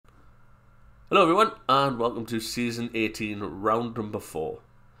Hello everyone, and welcome to Season 18, Round Number 4.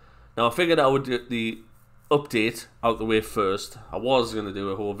 Now I figured I would get the update out the way first. I was going to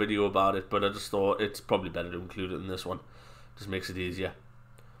do a whole video about it, but I just thought it's probably better to include it in this one. Just makes it easier.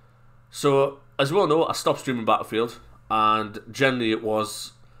 So, as you all know, I stopped streaming Battlefield, and generally it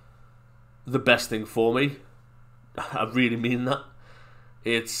was the best thing for me. I really mean that.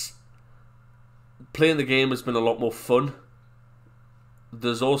 Playing the game has been a lot more fun.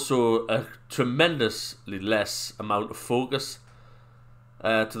 There's also a tremendously less amount of focus,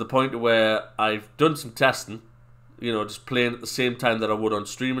 to the point where I've done some testing, just playing at the same time that I would on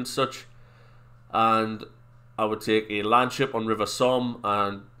stream and such, and I would take a land ship on River Somme,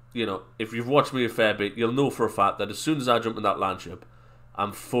 and if you've watched me a fair bit, you'll know for a fact that as soon as I jump in that land ship,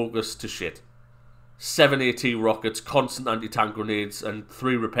 I'm focused to shit. 7 AT rockets, constant anti-tank grenades, and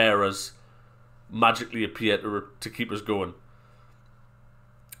 3 repairers magically appear to keep us going.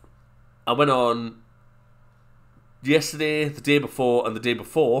 I went on yesterday, the day before, and the day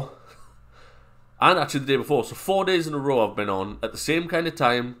before, and actually the day before, so 4 days in a row I've been on at the same kind of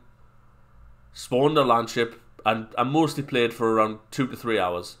time, spawned a land ship, and I mostly played for around 2 to 3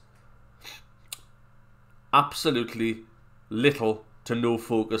 hours. Absolutely little to no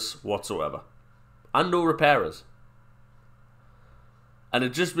focus whatsoever, and no repairers. And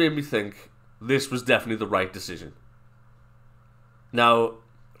it just made me think this was definitely the right decision. Now,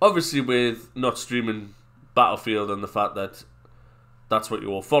 obviously with not streaming Battlefield and the fact that that's what you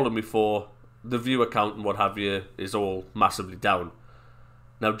all follow me for, the viewer count and what have you is all massively down.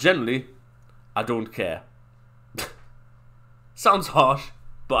 Now generally, I don't care. Sounds harsh,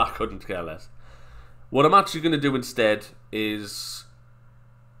 but I couldn't care less. What I'm actually going to do instead is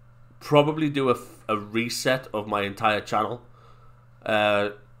probably do a reset of my entire channel.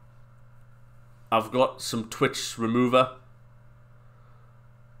 I've got some Twitch remover.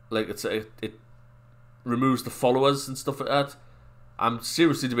 Like it removes the followers and stuff like that. I'm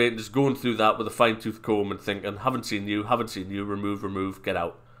seriously debating just going through that with a fine-tooth comb and thinking, haven't seen you, remove, get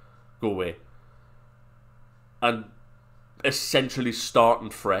out, go away. And essentially starting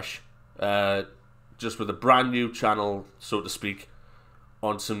fresh, just with a brand new channel, so to speak,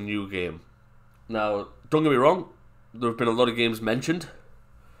 on some new game. Now, don't get me wrong, there have been a lot of games mentioned.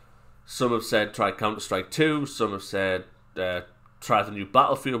 Some have said try Counter-Strike 2, some have said try the new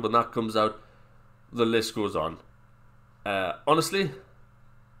Battlefield when that comes out. The list goes on. Honestly,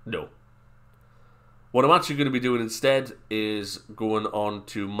 no. What I'm actually going to be doing instead is going on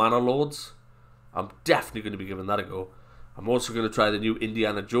to Mana Lords. I'm definitely going to be giving that a go. I'm also going to try the new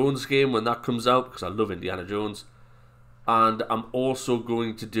Indiana Jones game when that comes out, because I love Indiana Jones. And I'm also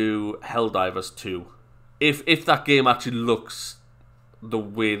going to do Helldivers 2. If that game actually looks the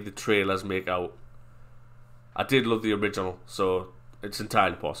way the trailers make out. I did love the original, so it's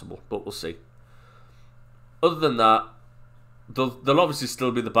entirely possible, but we'll see. Other than that, there'll obviously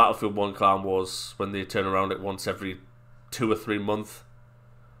still be the Battlefield 1 Clan Wars when they turn around it once every 2 or 3 months.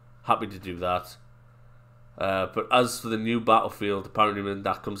 Happy to do that. But as for the new Battlefield, apparently when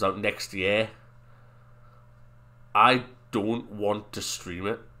that comes out next year, I don't want to stream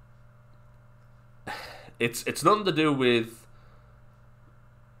it. It's nothing to do with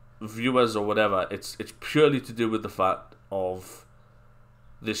viewers or whatever. It's purely to do with the fact of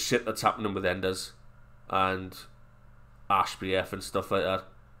this shit that's happening with Enders and HBF and stuff like that.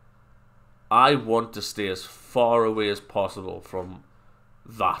 I want to stay as far away as possible from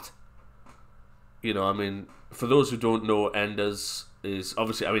that. I mean, for those who don't know, Enders is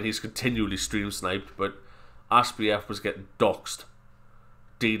obviously, he's continually stream sniped, but HBF was getting doxed,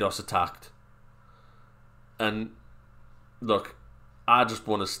 DDoS attacked. And look, I just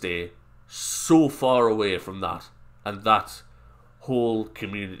want to stay so far away from that and that whole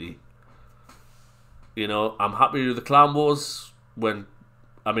community. I'm happy with the Clan Wars when,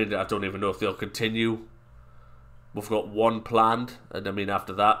 I don't even know if they'll continue. We've got one planned, and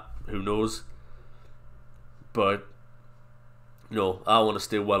after that, who knows? But, I want to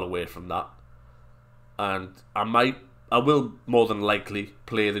stay well away from that. And I will more than likely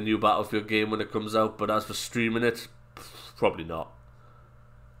play the new Battlefield game when it comes out, but as for streaming it, probably not.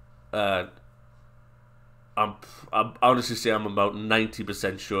 I honestly say I'm about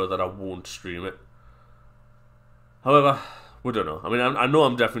 90% sure that I won't stream it. However, we don't know. I know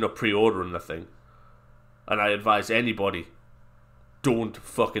I'm definitely not pre-ordering the thing. And I advise anybody, don't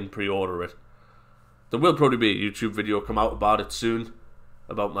fucking pre-order it. There will probably be a YouTube video come out about it soon.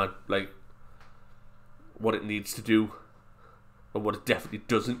 About my, what it needs to do. Or what it definitely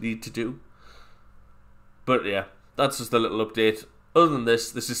doesn't need to do. But yeah, that's just a little update. Other than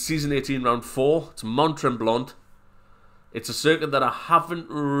this is Season 18 Round 4. It's Mt.Tremblant. It's a circuit that I haven't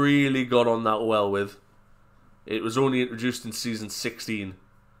really got on that well with. It was only introduced in season 16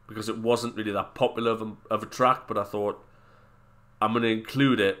 because it wasn't really that popular of a track, but I thought I'm going to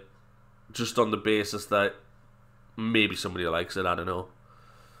include it just on the basis that maybe somebody likes it, I don't know.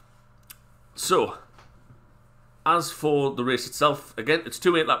 So, as for the race itself, again, it's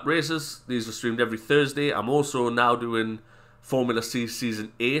 2 8-lap races. These are streamed every Thursday. I'm also now doing Formula C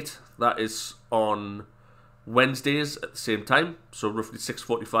Season 8. That is on Wednesdays at the same time, so roughly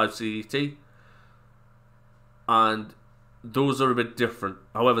 6:45 CET. And those are a bit different.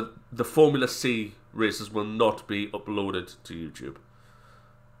 However, the Formula C races will not be uploaded to YouTube.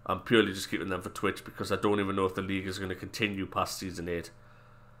 I'm purely just keeping them for Twitch because I don't even know if the league is going to continue past Season 8.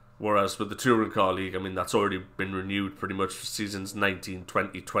 Whereas with the Touring Car League, I mean, that's already been renewed pretty much for seasons 19,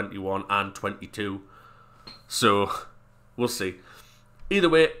 20, 21 and 22. So, we'll see. Either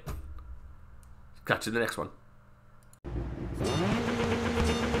way, catch you in the next one.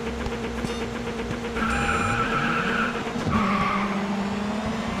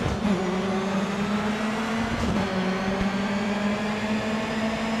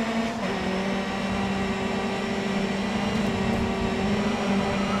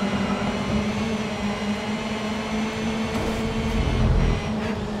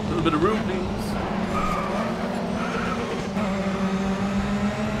 A bit of room, please.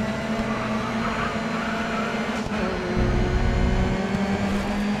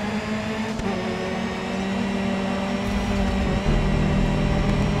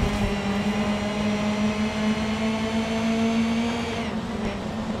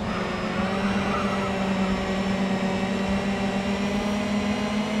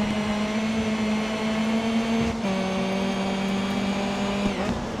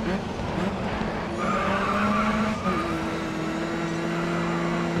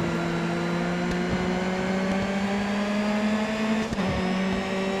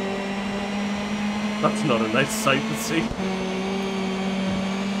 That's not a nice sight to see.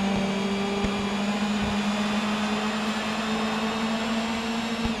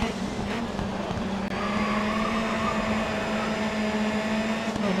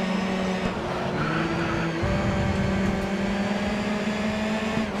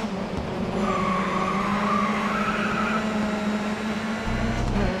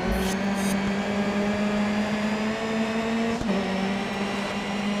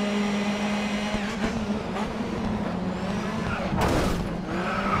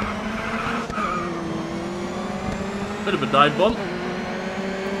 Bit of a dive bomb.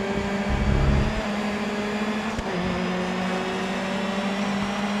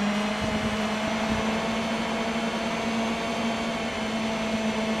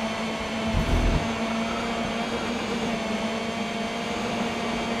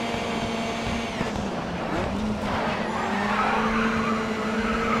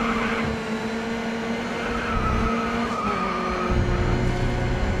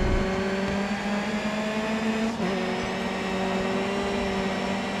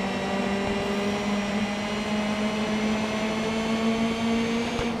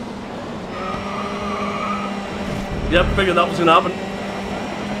 Yep, figured that was going to happen.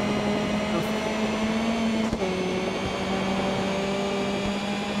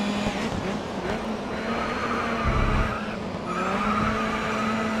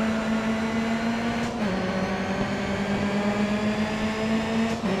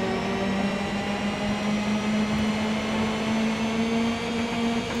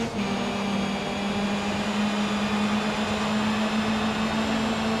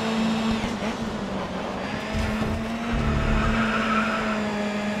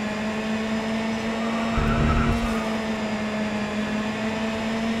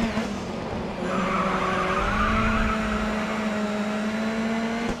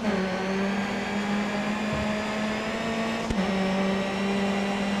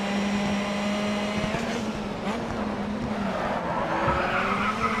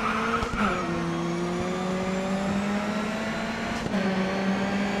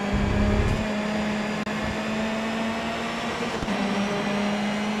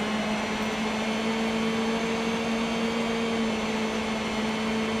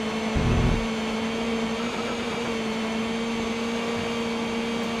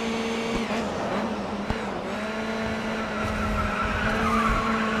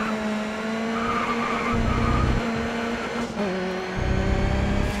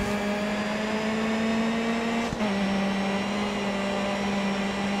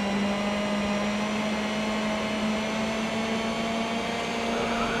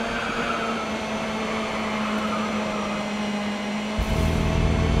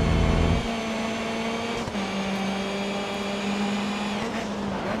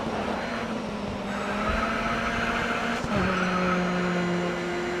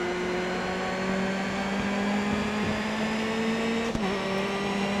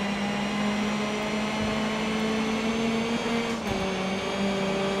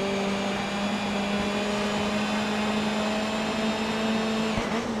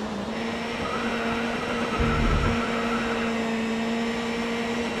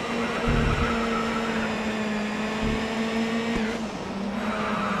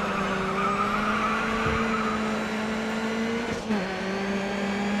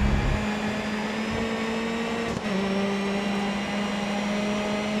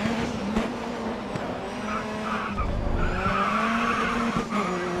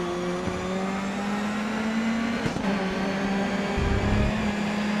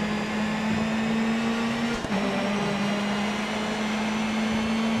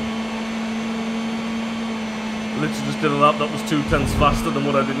 to just did a lap that was 2/10 faster than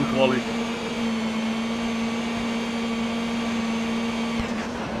what I did in quali.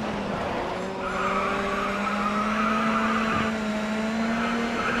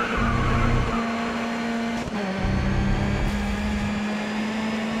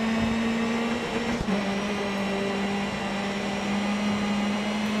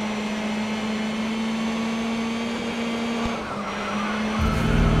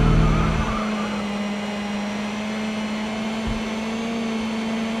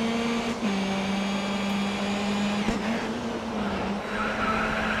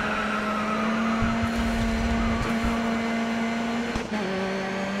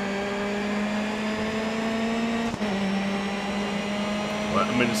 Right,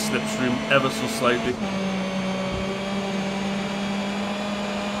 I'm in a slipstream ever so slightly.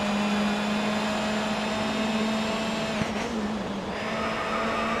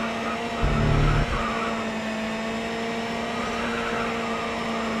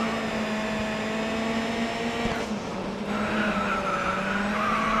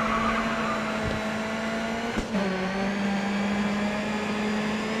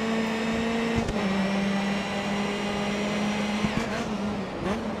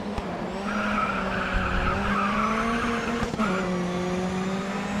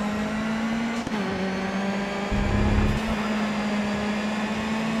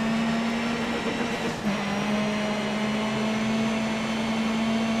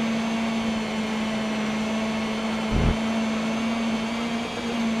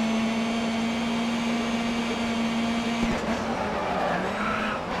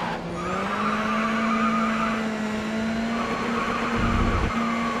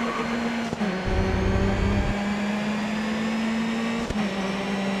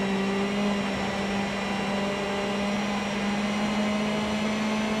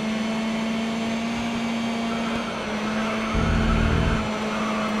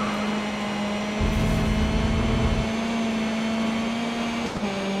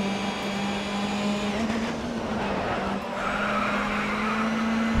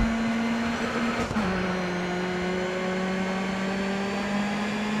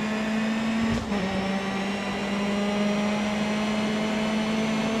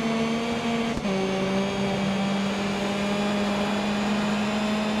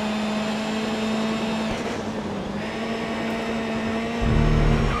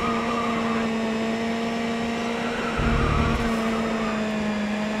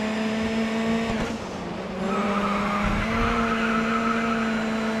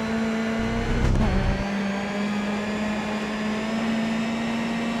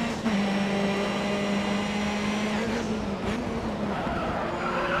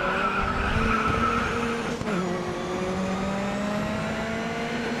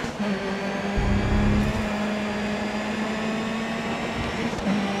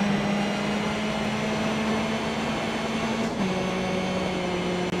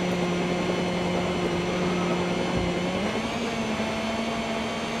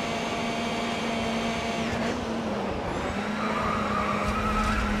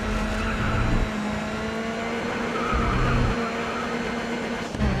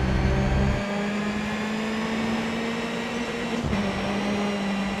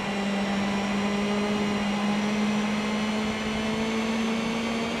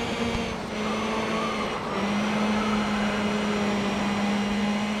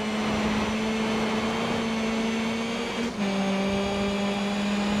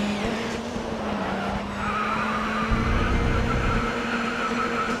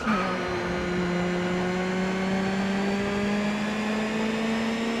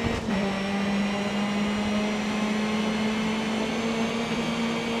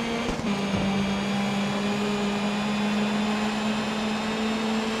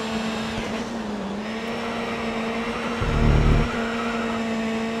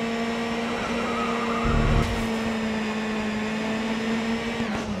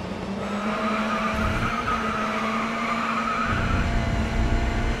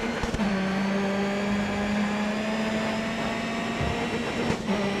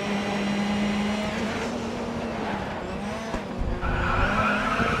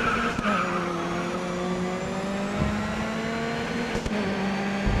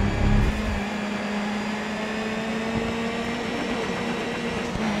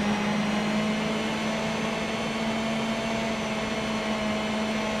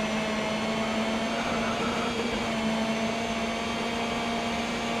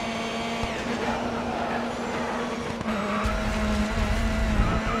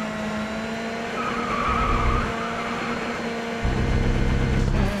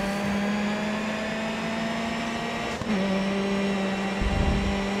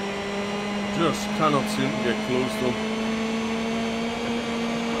 Just cannot seem to get close to him.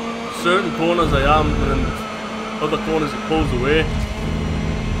 Certain corners I am, and then other corners he pulls away.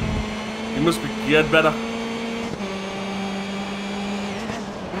 He must be geared better.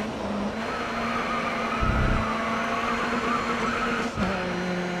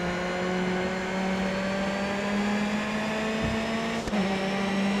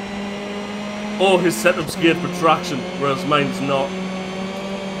 Oh, his setup's geared for traction, whereas mine's not.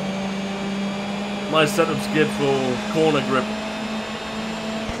 My setup's geared for corner grip.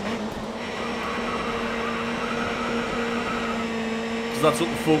 Because that's what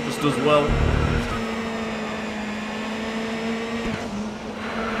the Focus does well.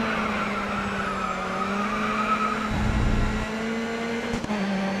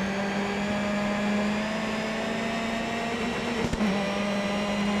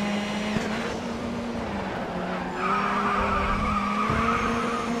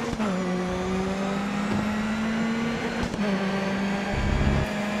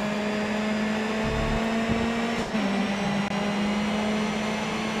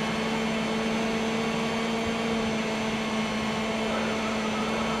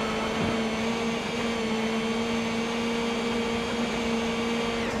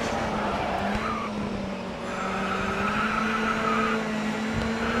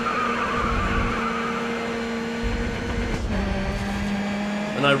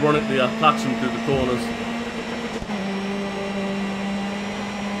 And ironically, I catch him through the corners.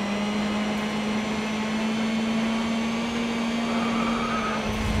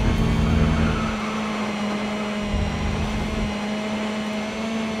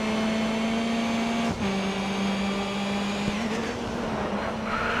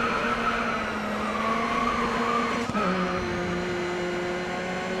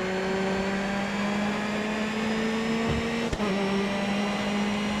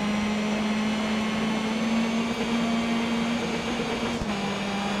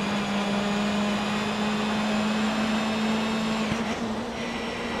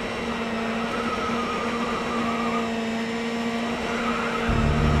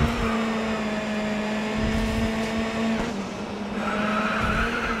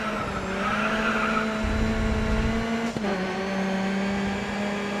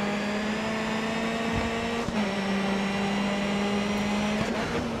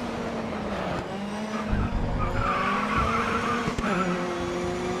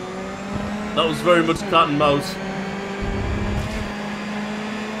 That was very much cat and mouse.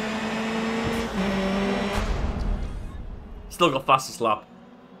 Still got fastest lap.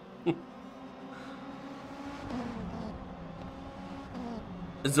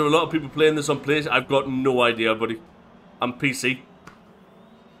 Is there a lot of people playing this on PlayStation? I've got no idea, buddy. I'm PC.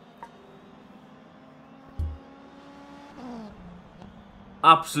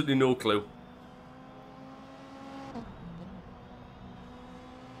 Absolutely no clue.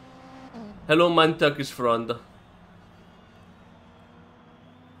 Hello, mein Turkish friend.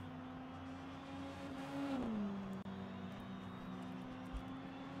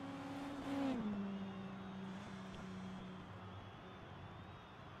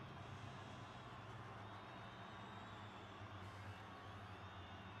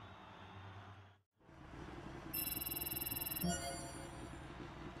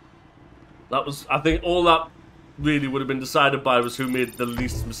 That was, I think, all that really would have been decided by was who made the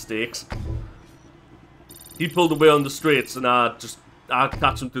least mistakes. He pulled away on the straights, and I'd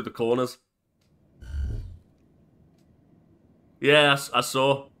catch him through the corners. Yeah, I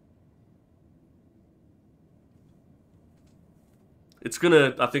saw. It's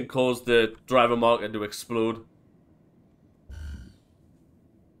gonna, I think, cause the driver market to explode.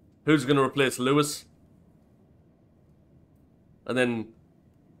 Who's gonna replace Lewis? And then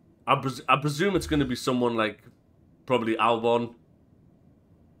I presume it's gonna be someone like probably Albon,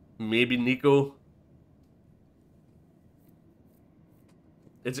 maybe Nico.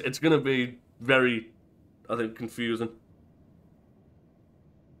 It's gonna be very, I think, confusing.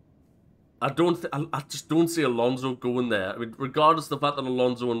 I just don't see Alonso going there. I mean, regardless of the fact that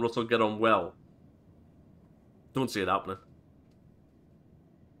Alonso and Russell get on well, don't see it happening.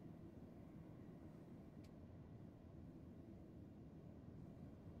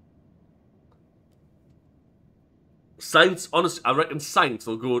 Sainz, honestly, I reckon Sainz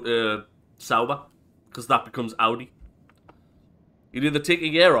will go to Sauber, because that becomes Audi. You'd either take a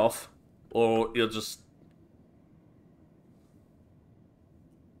year off, or you'll just...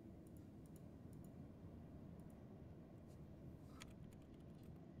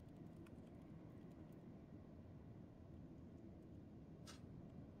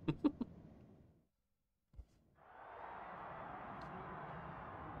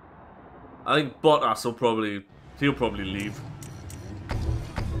 I think Bottas will he'll probably leave.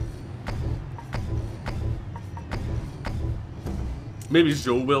 Maybe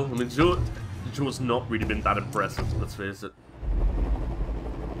Zhou will. I mean, Zhou's not really been that impressive, let's face it.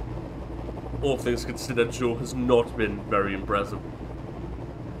 All things considered, Zhou has not been very impressive.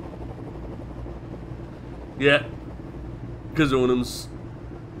 Yeah. Kazonums.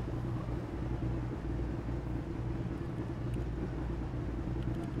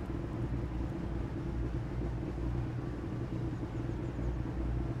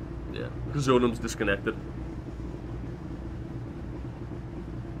 Yeah, Kazonum's disconnected.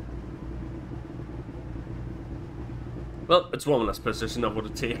 Well, it's one less position I would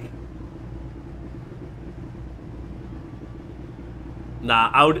have taken.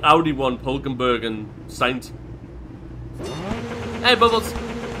 Nah, Audi won, Hulkenberg and Sainz. Hey, Bubbles!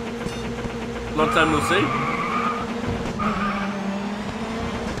 Long time no see.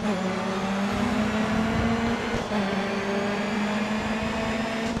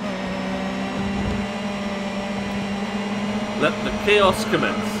 Let the chaos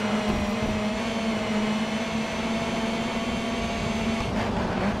commence.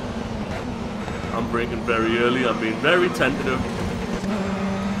 I'm braking very early, I'm being very tentative.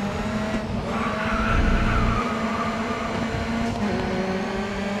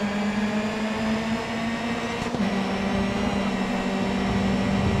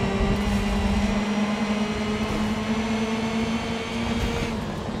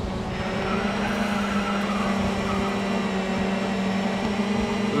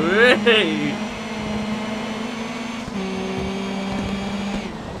 Hey!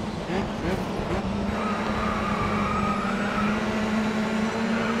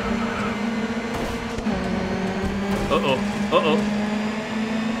 Uh-oh. Uh-oh.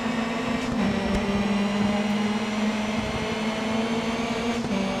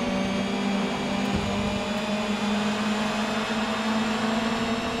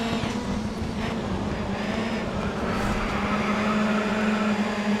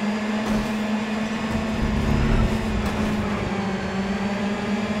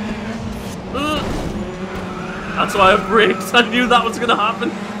 That's why I braked. I knew that was gonna happen.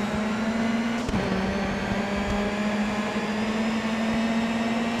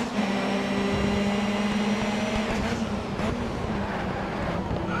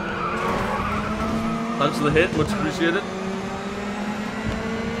 Thanks for the hit, much appreciated.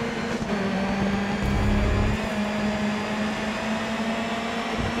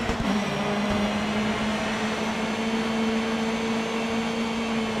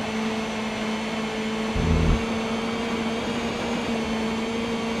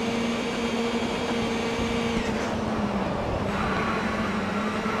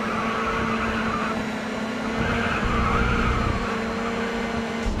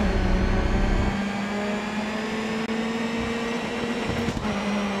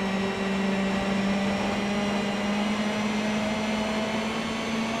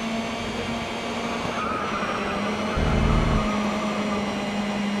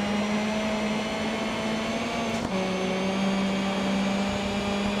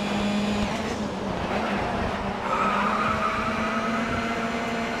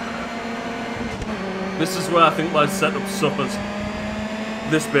 This is where I think my setup suffers.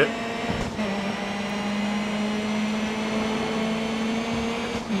 This bit.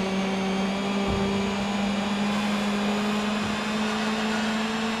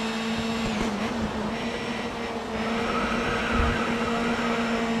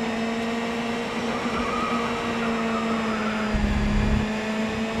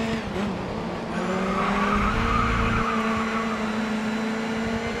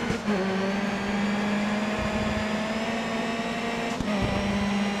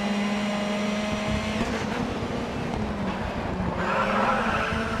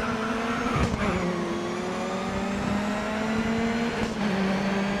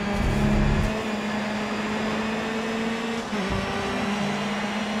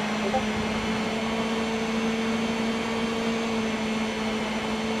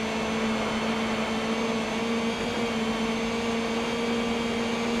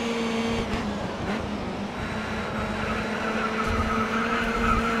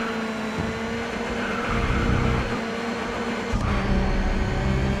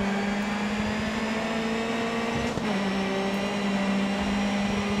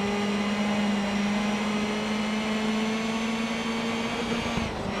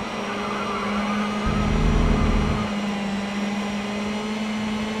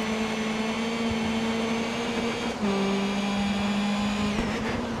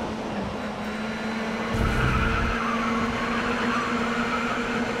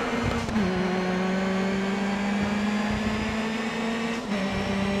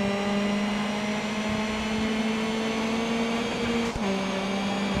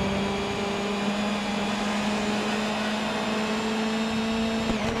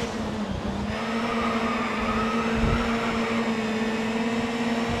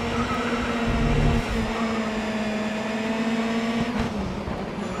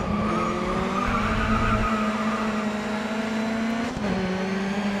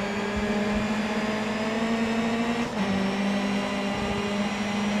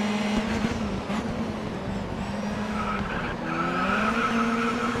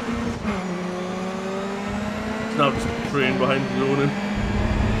 train behind zoning.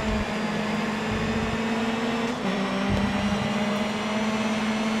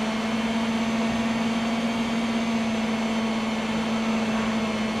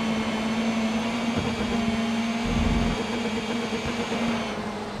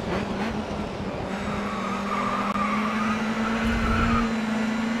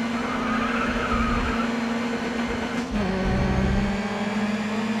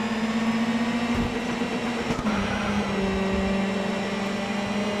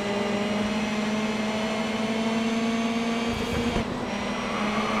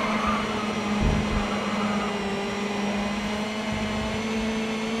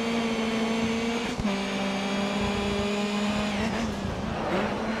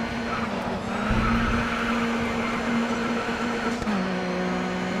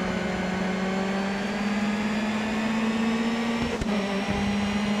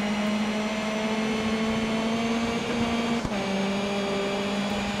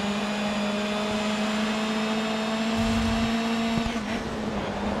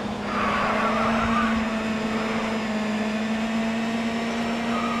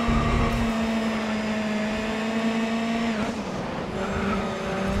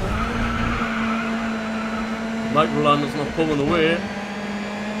 Mt.Tremblant not pulling away.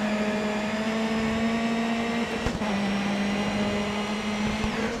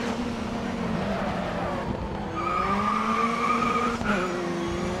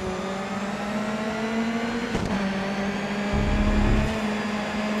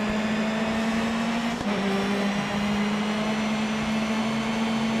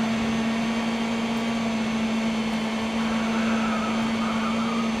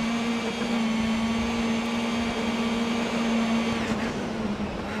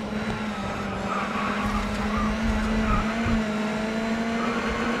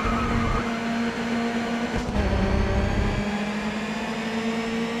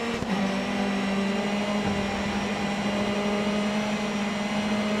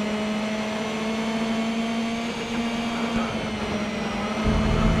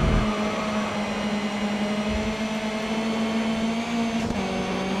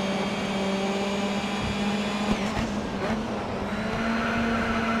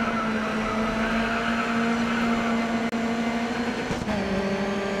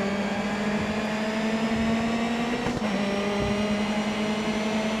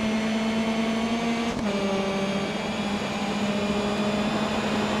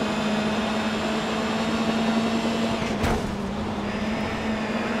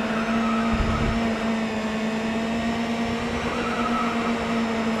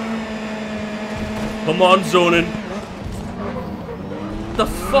 Come on, zoning. The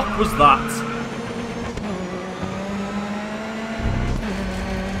fuck was that?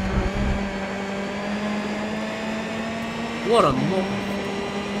 What a mo-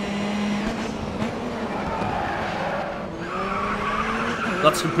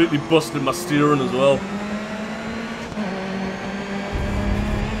 That's completely busted my steering as well.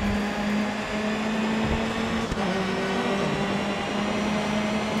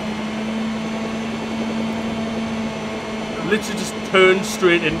 Literally just turned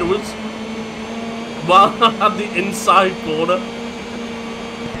straight into us while I had the inside corner.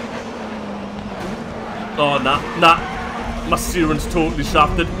 Oh, nah. My steering's totally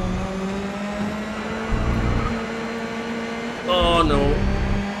shafted. Oh, no.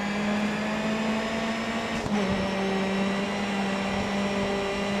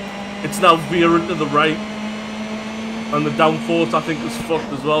 It's now veering to the right. And the downforce, I think, was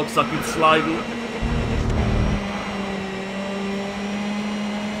fucked as well because I keep sliding.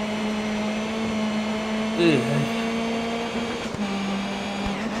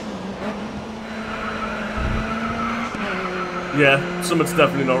 Yeah, something's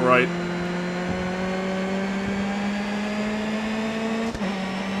definitely not right.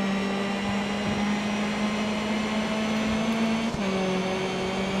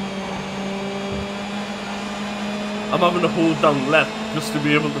 I'm having to hold down left just to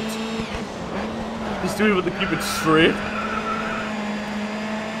be able to keep it straight.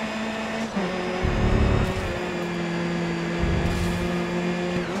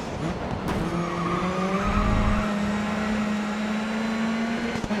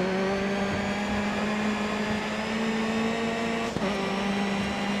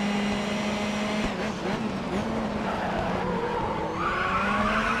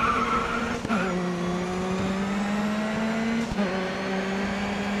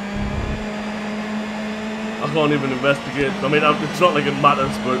 I can't even investigate. I mean, it's not like it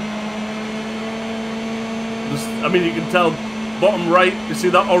matters, but just, I mean, you can tell bottom right. You see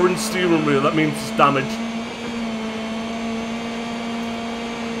that orange steering wheel? That means it's damaged.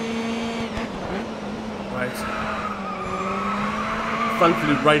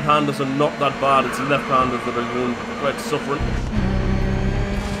 Thankfully, right-handers are not that bad. It's left-handers that are going quite suffering.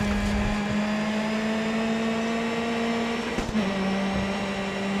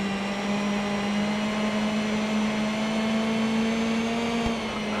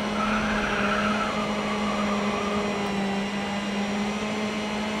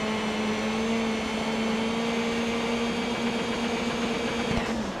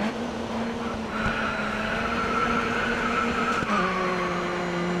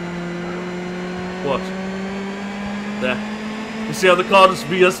 What? There. You see how the car just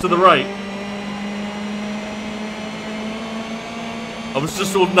veers to the right? I was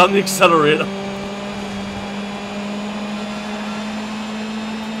just holding down the accelerator.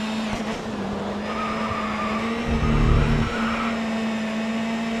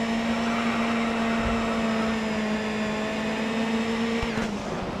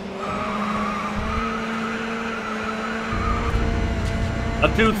 I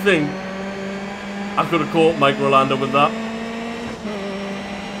do think I could have caught Mike Rolando with that.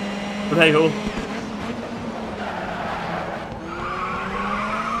 But hey ho.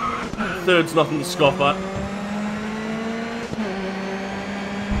 Third's nothing to scoff at.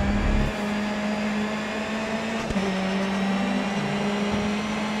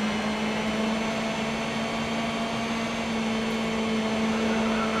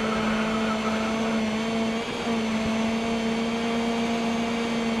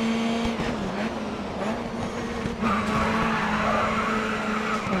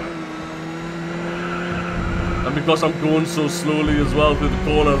 And because I'm going so slowly as well through the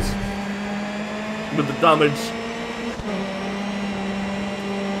corners with the damage,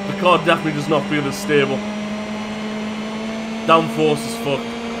 the car definitely does not feel as stable. Downforce is fucked.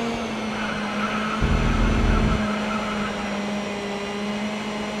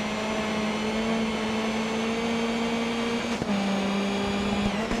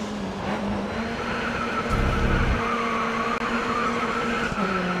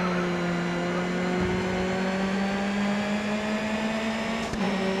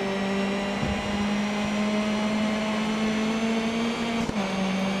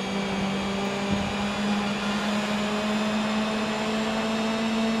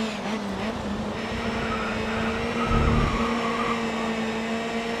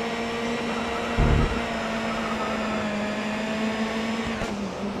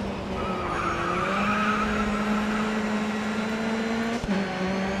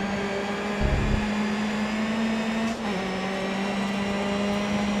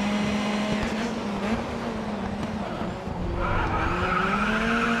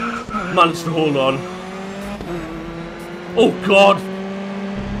 Managed to hold on. Oh god!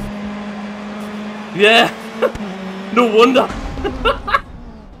 Yeah! No wonder!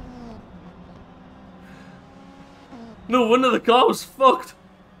 No wonder the car was fucked!